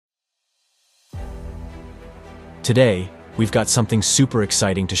Today, we've got something super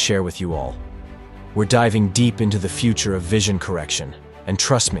exciting to share with you all. We're diving deep into the future of vision correction, and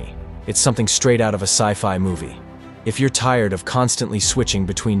trust me, it's something straight out of a sci-fi movie. If you're tired of constantly switching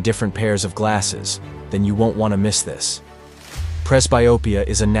between different pairs of glasses, then you won't want to miss this. Presbyopia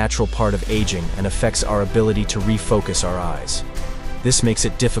is a natural part of aging and affects our ability to refocus our eyes. This makes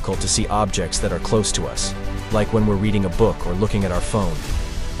it difficult to see objects that are close to us, like when we're reading a book or looking at our phone.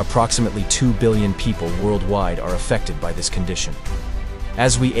 Approximately 2 billion people worldwide are affected by this condition.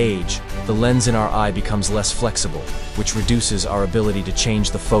 As we age, the lens in our eye becomes less flexible, which reduces our ability to change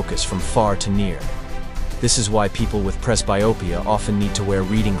the focus from far to near. This is why people with presbyopia often need to wear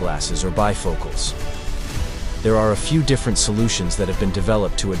reading glasses or bifocals. There are a few different solutions that have been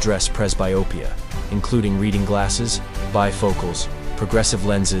developed to address presbyopia, including reading glasses, bifocals, progressive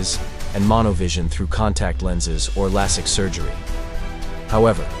lenses, and monovision through contact lenses or LASIK surgery.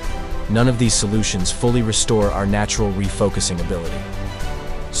 However, none of these solutions fully restore our natural refocusing ability.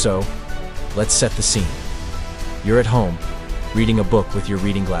 So, let's set the scene. You're at home, reading a book with your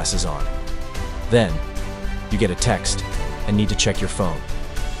reading glasses on. Then, you get a text and need to check your phone.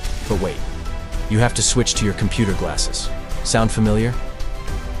 But wait, you have to switch to your computer glasses. Sound familiar?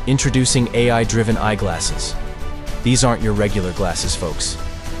 Introducing AI-driven eyeglasses. These aren't your regular glasses, folks.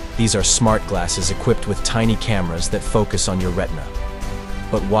 These are smart glasses equipped with tiny cameras that focus on your retina.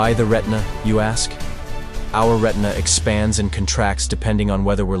 But why the retina, you ask? Our retina expands and contracts depending on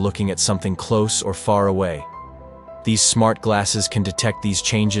whether we're looking at something close or far away. These smart glasses can detect these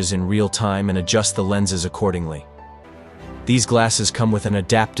changes in real time and adjust the lenses accordingly. These glasses come with an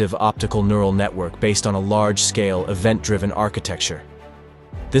adaptive optical neural network based on a large-scale, event-driven architecture.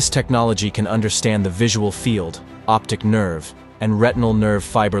 This technology can understand the visual field, optic nerve, and retinal nerve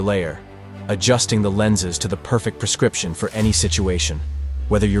fiber layer, adjusting the lenses to the perfect prescription for any situation.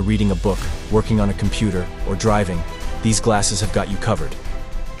 Whether you're reading a book, working on a computer, or driving, these glasses have got you covered.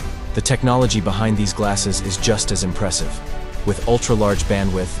 The technology behind these glasses is just as impressive. With ultra-large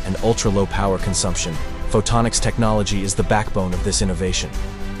bandwidth and ultra-low power consumption, photonics technology is the backbone of this innovation.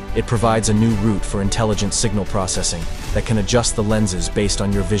 It provides a new route for intelligent signal processing that can adjust the lenses based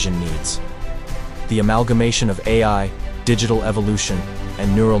on your vision needs. The amalgamation of AI, digital evolution,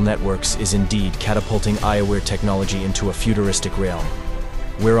 and neural networks is indeed catapulting eyewear technology into a futuristic realm.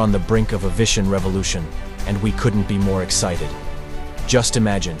 We're on the brink of a vision revolution, and we couldn't be more excited. Just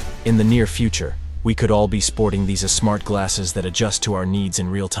imagine, in the near future, we could all be sporting these smart glasses that adjust to our needs in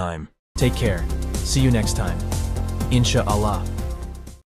real time. Take care. See you next time. Inshallah.